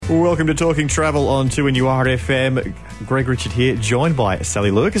Welcome to Talking Travel on 2NURFM. Greg Richard here, joined by Sally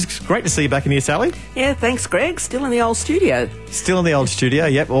Lewis. It's great to see you back in here, Sally. Yeah, thanks, Greg. Still in the old studio. Still in the old studio,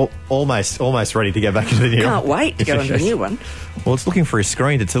 yep. Almost ready to go back into the new one. Can't wait to go into the new one. Well, it's looking for a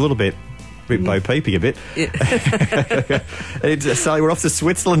screen. It's a little bit bo-peepy a bit. Yeah. Sally, we're off to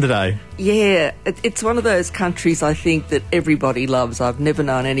Switzerland today. Yeah, it's one of those countries I think that everybody loves. I've never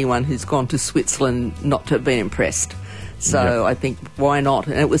known anyone who's gone to Switzerland not to have been impressed. So I think, why not?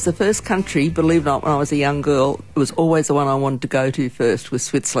 And it was the first country, believe it or not, when I was a young girl, it was always the one I wanted to go to first, was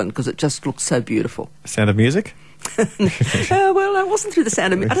Switzerland, because it just looked so beautiful. Sound of Music? Well, it wasn't through the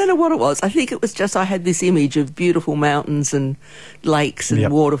Sound of Music. I don't know what it was. I think it was just I had this image of beautiful mountains and lakes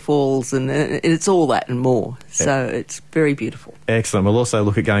and waterfalls, and it's all that and more. So it's very beautiful. Excellent. We'll also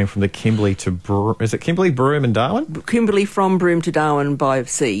look at going from the Kimberley to Kimberley, Broome and Darwin? Kimberley from Broome to Darwin by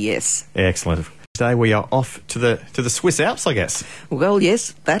sea, yes. Excellent. Today we are off to the Swiss Alps, I guess. Well,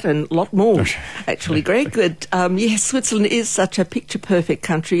 yes, that and a lot more, actually, Greg. But, yes, Switzerland is such a picture-perfect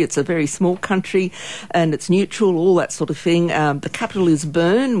country. It's a very small country, and it's neutral, all that sort of thing. The capital is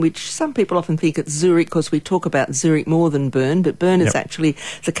Bern, which some people often think it's Zurich, because we talk about Zurich more than Bern, but Bern is actually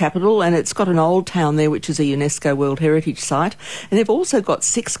the capital, and it's got an old town there, which is a UNESCO World Heritage Site. And they've also got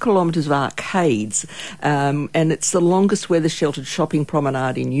 6 kilometres of arcades, and it's the longest weather-sheltered shopping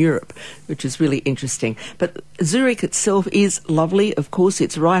promenade in Europe, which is really interesting. But Zurich itself is lovely. Of course,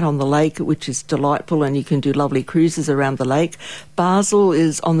 it's right on the lake, which is delightful, and you can do lovely cruises around the lake. Basel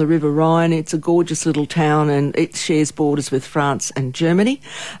is on the River Rhine. It's a gorgeous little town, and it shares borders with France and Germany.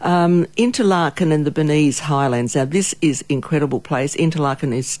 Interlaken and the Bernese Highlands. Now, this is an incredible place.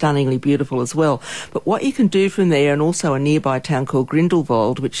 Interlaken is stunningly beautiful as well. But what you can do from there, and also a nearby town called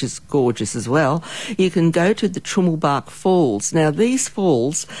Grindelwald, which is gorgeous as well, you can go to the Trummelbach Falls. Now, these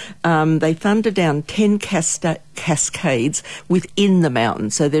falls, they thunder down 10 cascades within the mountain,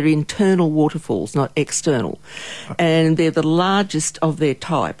 so they're internal waterfalls, not external, and they're the largest of their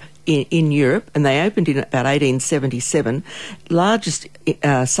type in Europe, and they opened in about 1877. Largest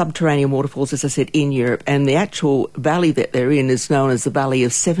subterranean waterfalls, as I said, in Europe, and the actual valley that they're in is known as the Valley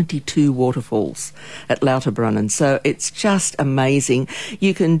of 72 Waterfalls at Lauterbrunnen. So it's just amazing.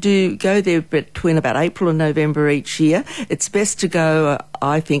 You can go there between about April and November each year. It's best to go,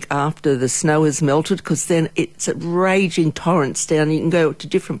 I think, after the snow has melted, because then it's at raging torrents down. You can go to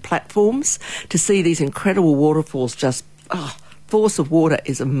different platforms to see these incredible waterfalls. Force of water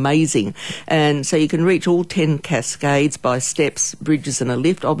is amazing, and so you can reach all 10 cascades by steps, bridges and a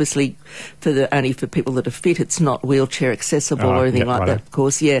lift. Obviously, only for people that are fit, it's not wheelchair accessible or anything like that, of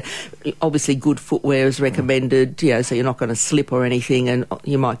course. Yeah, obviously good footwear is recommended, so you're not going to slip or anything, and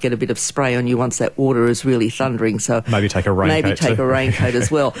you might get a bit of spray on you once that water is really thundering. So maybe take a raincoat. Maybe take a raincoat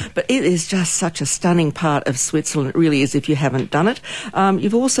as well. But it is just such a stunning part of Switzerland. It really is if you haven't done it.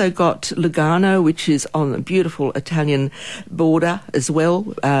 You've also got Lugano, which is on the beautiful Italian border as well,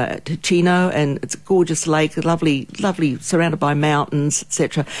 Ticino, and it's a gorgeous lake, lovely, surrounded by mountains,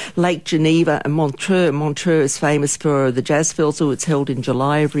 etc. Lake Geneva and Montreux. Montreux is famous for the Jazz Festival. It's held in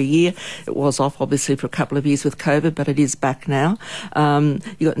July every year. It was off, obviously, for a couple of years with COVID, but it is back now.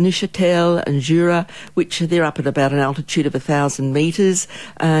 You've got Neuchâtel and Jura, which they're up at about an altitude of 1,000 metres,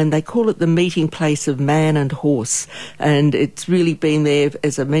 and they call it the meeting place of man and horse. And it's really been there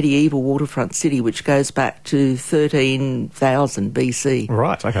as a medieval waterfront city, which goes back to 13,000 BC.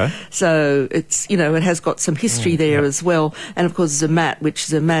 Right, okay. So it's, it has got some history there as well. And of course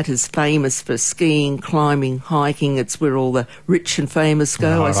Zermatt is famous for skiing, climbing, hiking. It's where all the rich and famous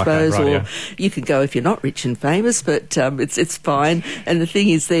go, I suppose. You can go if you're not rich and famous, but it's fine. And the thing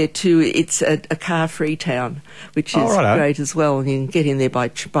is there too, it's a car-free town, which is great as well. And you can get in there by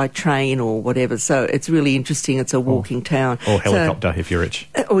train or whatever. So it's really interesting. It's a walking town. Or helicopter if you're rich.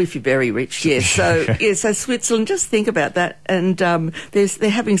 Or if you're very rich, yes. So, so Switzerland, just think about that. And they're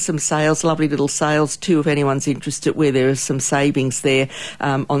having some sales, lovely little sales too, if anyone's interested, where there are some savings there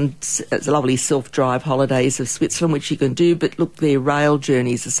on lovely self-drive holidays of Switzerland, which you can do. But look, their rail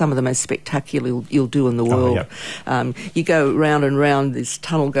journeys are some of the most spectacular you'll do in the world. You go round and round this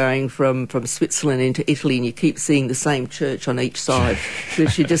tunnel going from Switzerland into Italy, and you keep seeing the same church on each side.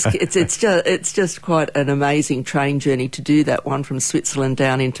 Which it's just quite an amazing train journey to do that one from Switzerland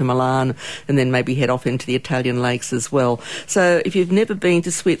down into Milan, and then maybe head off into the Italian lakes as well. So if you've never been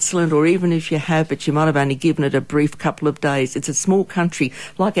to Switzerland, or even if you have, but you might have only given it a brief couple of days, it's a small country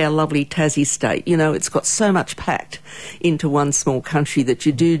like our lovely Tassie state. It's got so much packed into one small country that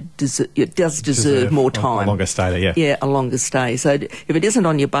it does deserve more time. A longer stay there, Yeah, a longer stay. So if it isn't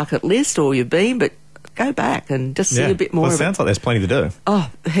on your bucket list, or you've been, but go back and just see a bit more Well, it of sounds like there's plenty to do. Oh,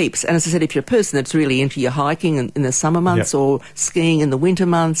 heaps. And as I said, if you're a person that's really into your hiking in the summer months or skiing in the winter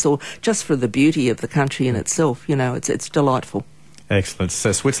months or just for the beauty of the country in itself, you know, it's delightful. Excellent.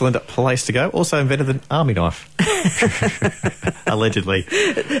 So Switzerland, a place to go. Also invented an army knife. Allegedly.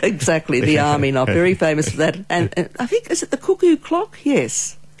 Exactly, the army knife. Very famous for that. And I think, is it the cuckoo clock?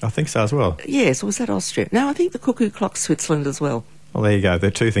 Yes. I think so as well. Yes, or was that Austria? No, I think the cuckoo clock's Switzerland as well. Well, there you go.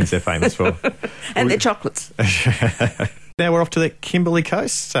 They're two things they're famous for. And their chocolates. Now we're off to the Kimberley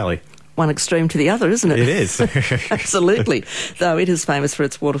coast, Sally. One extreme to the other, isn't it? It is. Absolutely. Though it is famous for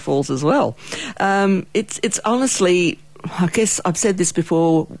its waterfalls as well. It's honestly, I guess I've said this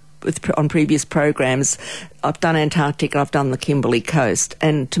before on previous programs. I've done Antarctic, I've done the Kimberley coast,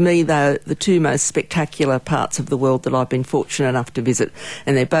 and to me they're the two most spectacular parts of the world that I've been fortunate enough to visit,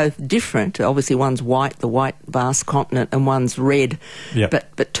 and they're both different. Obviously one's white, the white vast continent, and one's red,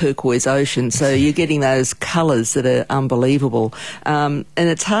 but turquoise ocean, so you're getting those colours that are unbelievable, and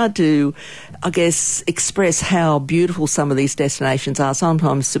it's hard to, I guess, express how beautiful some of these destinations are.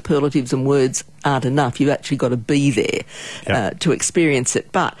 Sometimes superlatives and words aren't enough. You've actually got to be there to experience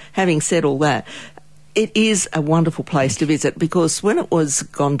it. But having said all that, it is a wonderful place to visit, because when it was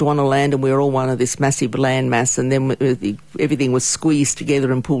Gondwana land and we were all one of this massive landmass, and then everything was squeezed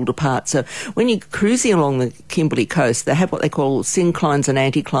together and pulled apart. So when you're cruising along the Kimberley coast, they have what they call synclines and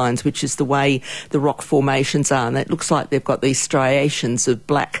anticlines, which is the way the rock formations are, and it looks like they've got these striations of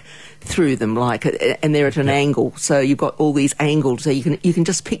black through them, like, and they're at an angle. So you've got all these angles. So you can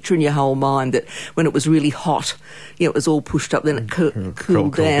just picture in your whole mind that when it was really hot, you know, it was all pushed up, then it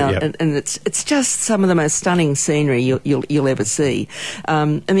cooled down, and it's just some of the most stunning scenery you'll ever see.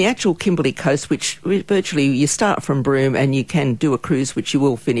 And the actual Kimberley coast, which virtually you start from Broome, and you can do a cruise, which you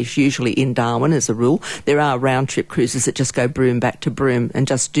will finish usually in Darwin as a rule. There are round trip cruises that just go Broome back to Broome and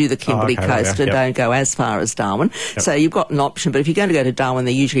just do the Kimberley coast and don't go as far as Darwin. So you've got an option, but if you're going to go to Darwin,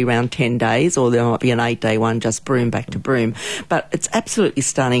 they're usually around 10 days, or there might be an 8-day one, just Broome back to Broome. But it's absolutely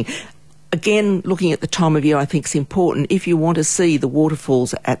stunning. Again, looking at the time of year, I think it's important. If you want to see the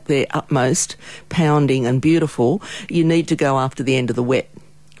waterfalls at their utmost, pounding and beautiful, you need to go after the end of the wet.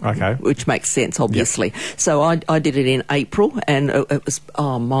 Okay. Which makes sense, obviously. So I did it in April, and it was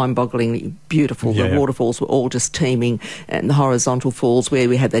mind-bogglingly beautiful. The waterfalls were all just teeming, and the horizontal falls where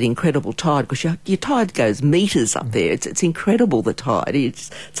we had that incredible tide, because your tide goes metres up there. It's incredible, the tide.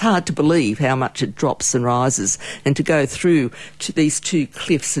 It's hard to believe how much it drops and rises, and to go through to these two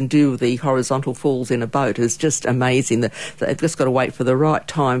cliffs and do the horizontal falls in a boat is just amazing. They've just got to wait for the right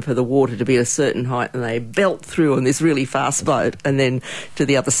time for the water to be at a certain height, and they belt through on this really fast boat, and then to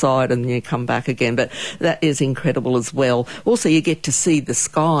the other side, and you come back again. But that is incredible as well. Also, you get to see the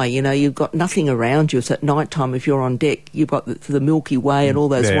sky. You know, you've got nothing around you. It's at night time. If you're on deck, you've got the Milky Way and all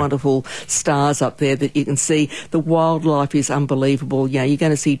those wonderful stars up there that you can see. The wildlife is unbelievable. You know, you're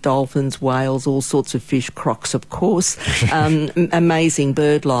going to see dolphins, whales, all sorts of fish, crocs, of course. Amazing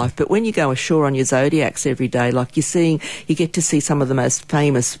bird life. But when you go ashore on your Zodiacs every day, like you get to see some of the most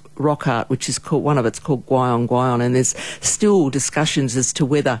famous rock art, which is called, one of it's called Gwion Gwion, and there's still discussions as to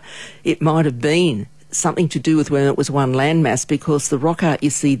whether it might have been something to do with when it was one landmass, because the rock art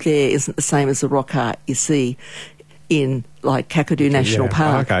you see there isn't the same as the rock art you see in, like, Kakadu National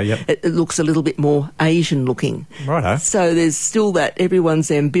Park. It looks a little bit more Asian looking. Righto. So there's still that, everyone's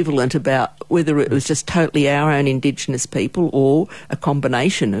ambivalent about whether it was just totally our own Indigenous people or a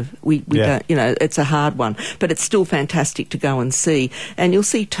combination of, we don't, you know, it's a hard one. But it's still fantastic to go and see. And you'll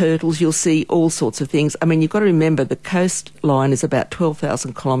see turtles, you'll see all sorts of things. I mean, you've got to remember the coastline is about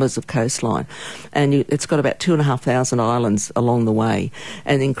 12,000 kilometres of coastline, and it's got about 2,500 islands along the way.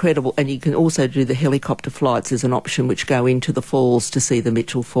 And incredible, and you can also do the helicopter flights as an option, which go into the falls to see the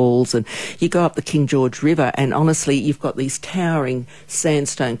Mitchell Falls, and you go up the King George River, and honestly you've got these towering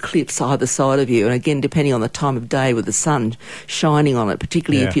sandstone cliffs either side of you, and again, depending on the time of day with the sun shining on it,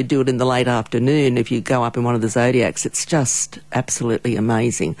 particularly if you do it in the late afternoon, if you go up in one of the Zodiacs, it's just absolutely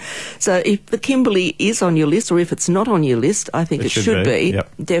amazing. So if the Kimberley is on your list, or if it's not on your list, I think it should be.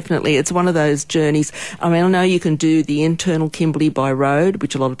 Definitely. It's one of those journeys. I mean, I know you can do the internal Kimberley by road,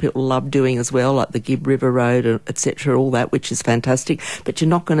 which a lot of people love doing as well, like the Gibb River Road, etc., all that, which is fantastic, but you're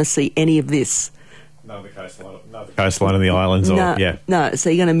not going to see any of this. No, the coastline and the islands. No, so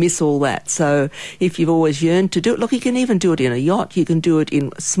you're going to miss all that. So if you've always yearned to do it, look, you can even do it in a yacht. You can do it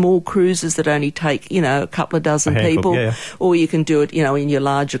in small cruises that only take, you know, a couple of dozen people. Or you can do it, you know, in your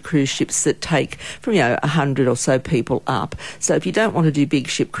larger cruise ships that take from, 100 or so people up. So if you don't want to do big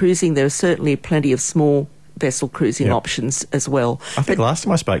ship cruising, there are certainly plenty of small vessel cruising options as well. I think last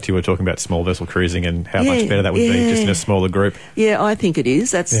time I spoke to you, we were talking about small vessel cruising and how much better that would be just in a smaller group. Yeah, I think it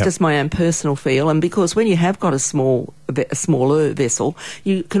is. That's just my own personal feel. And because when you have got a smaller vessel,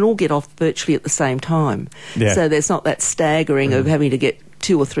 you can all get off virtually at the same time. Yeah. So there's not that staggering of having to get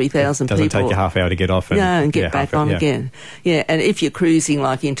 2,000 or 3,000 people. Doesn't take you half hour to get off and get back on again. Yeah, and if you're cruising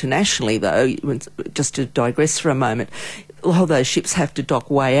like internationally, though, just to digress for a moment, a lot of those ships have to dock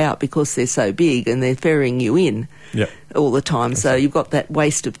way out because they're so big and they're ferrying you in all the time. So you've got that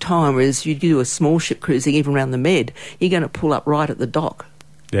waste of time, whereas you do a small ship cruising, even around the Med, you're going to pull up right at the dock.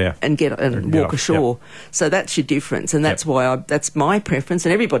 And walk ashore. So that's your difference, and that's why that's my preference.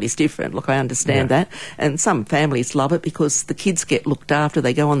 And everybody's different. Look, I understand that, and some families love it because the kids get looked after.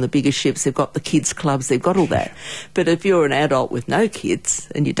 They go on the bigger ships. They've got the kids clubs. They've got all that. But if you're an adult with no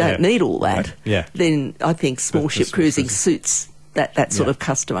kids and you don't need all that, then I think small ship cruising suits that sort of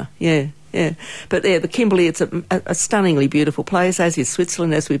customer. Yeah, but the Kimberley, it's a stunningly beautiful place, as is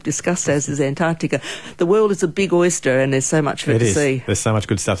Switzerland, as we've discussed, as is Antarctica. The world is a big oyster and there's so much for it to see. There's so much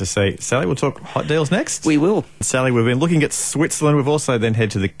good stuff to see. Sally, we'll talk hot deals next. We will. Sally, we've been looking at Switzerland. We've also then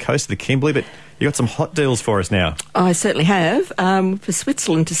head to the coast of the Kimberley, but you got some hot deals for us now. I certainly have. For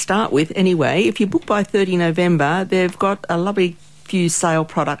Switzerland to start with, anyway, if you book by 30 November, they've got a lovely few sale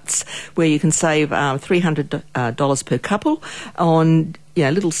products where you can save $300 per couple on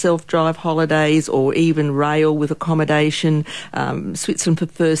little self-drive holidays or even rail with accommodation, Switzerland for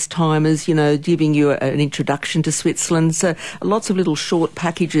first-timers, giving you an introduction to Switzerland. So lots of little short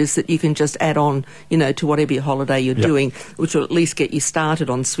packages that you can just add on, to whatever your holiday you're doing, which will at least get you started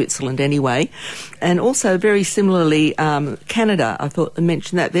on Switzerland anyway. And also, very similarly, Canada, I thought I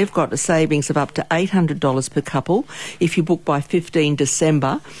mentioned that. They've got a savings of up to $800 per couple if you book by 15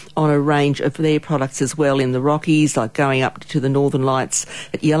 December on a range of their products as well in the Rockies, like going up to the Northern Lights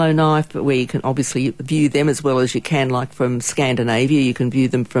at Yellowknife, where you can obviously view them as well as you can, like from Scandinavia. You can view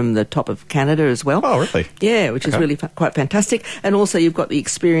them from the top of Canada as well. Oh, really? Yeah, which is really quite fantastic. And also you've got the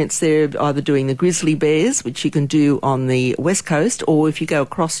experience there of either doing the grizzly bears, which you can do on the west coast, or if you go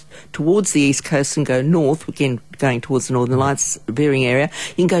across towards the east coast and go north, again going towards the Northern Lights bearing area,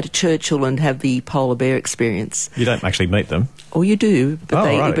 you can go to Churchill and have the polar bear experience. You don't actually meet them? Oh, you do,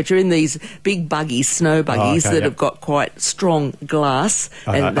 but you're in these big buggies, snow buggies that have got quite strong glass,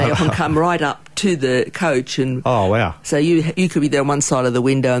 and they often come right up to the coach. And wow! So you could be there on one side of the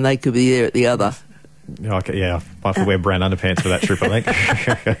window, and they could be there at the other. Okay, I have to wear brown underpants for that trip, I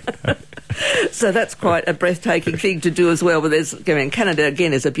think. So that's quite a breathtaking thing to do as well. But Canada,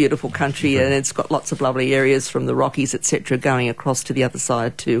 again, is a beautiful country, and it's got lots of lovely areas from the Rockies, etc., going across to the other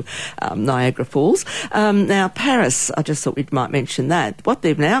side to Niagara Falls. Now, Paris, I just thought we might mention that. What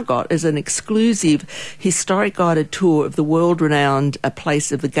they've now got is an exclusive historic guided tour of the world-renowned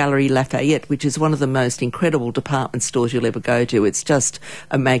place of the Galerie Lafayette, which is one of the most incredible department stores you'll ever go to. It's just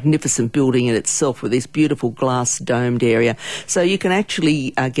a magnificent building in itself with this beautiful glass domed area. So you can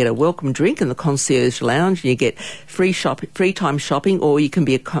actually get a welcome drink in the concierge lounge, and you get free time shopping, or you can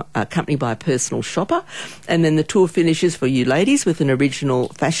be accompanied by a personal shopper. And then the tour finishes for you ladies with an original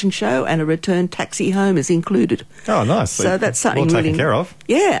fashion show, and a return taxi home is included. Oh, nice. So that's something well taken care of.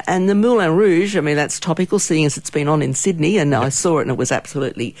 Yeah, and the Moulin Rouge, that's topical, seeing as it's been on in Sydney, and I saw it and it was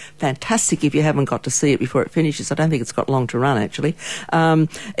absolutely fantastic. If you haven't got to see it before it finishes, I don't think it's got long to run, actually.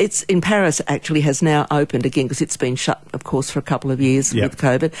 It's in Paris, actually, has now opened again, because it's been shut, of course, for a couple of years with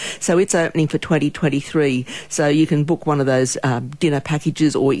COVID. So it's opening for 2023. So you can book one of those dinner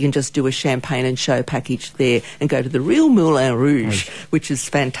packages, or you can just do a champagne and show package there and go to the real Moulin Rouge, which is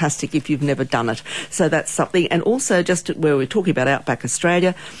fantastic if you've never done it. So that's something. And also, just where we're talking about Outback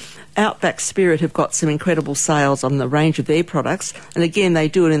Australia, Outback Spirit have got some incredible sales on the range of their products. And again, they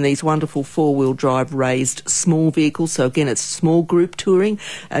do it in these wonderful four-wheel drive raised small vehicles. So again, it's small group touring,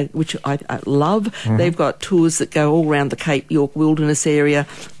 which I love. Mm-hmm. They've got tours that go all around the Cape York Wilderness area,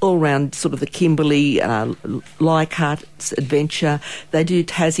 all around sort of the Kimberley, Leichhardt's Adventure. They do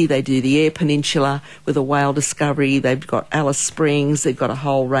Tassie, they do the Eyre Peninsula with a whale discovery. They've got Alice Springs. They've got a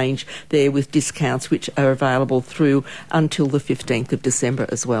whole range there with discounts which are available through until the 15th of December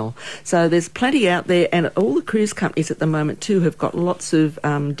as well. So there's plenty out there, and all the cruise companies at the moment too have got lots of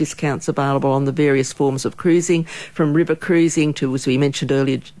discounts available on the various forms of cruising, from river cruising to, as we mentioned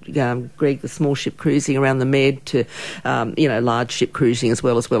earlier, Greg, the small ship cruising around the Med, to large ship cruising as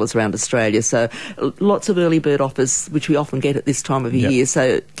well as around Australia. So lots of early bird offers, which we often get at this time of year.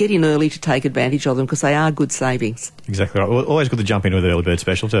 So get in early to take advantage of them, because they are good savings. Exactly right. Well, always good to jump in with an early bird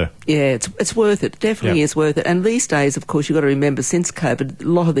special too. Yeah, it's worth it. Definitely is worth it. And these days, of course, you've got to remember, since COVID, a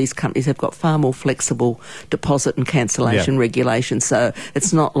lot of these these companies have got far more flexible deposit and cancellation regulations. So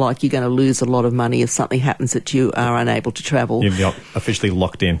it's not like you're going to lose a lot of money if something happens that you are unable to travel. You're not officially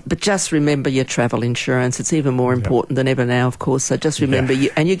locked in. But just remember your travel insurance. It's even more important than ever now, of course. So just remember,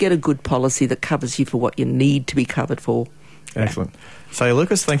 and you get a good policy that covers you for what you need to be covered for. Excellent. Sally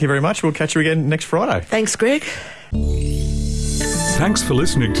Lucas, thank you very much. We'll catch you again next Friday. Thanks, Greg. Thanks for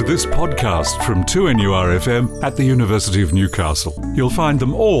listening to this podcast from 2NURFM at the University of Newcastle. You'll find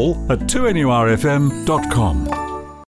them all at 2NURFM.com.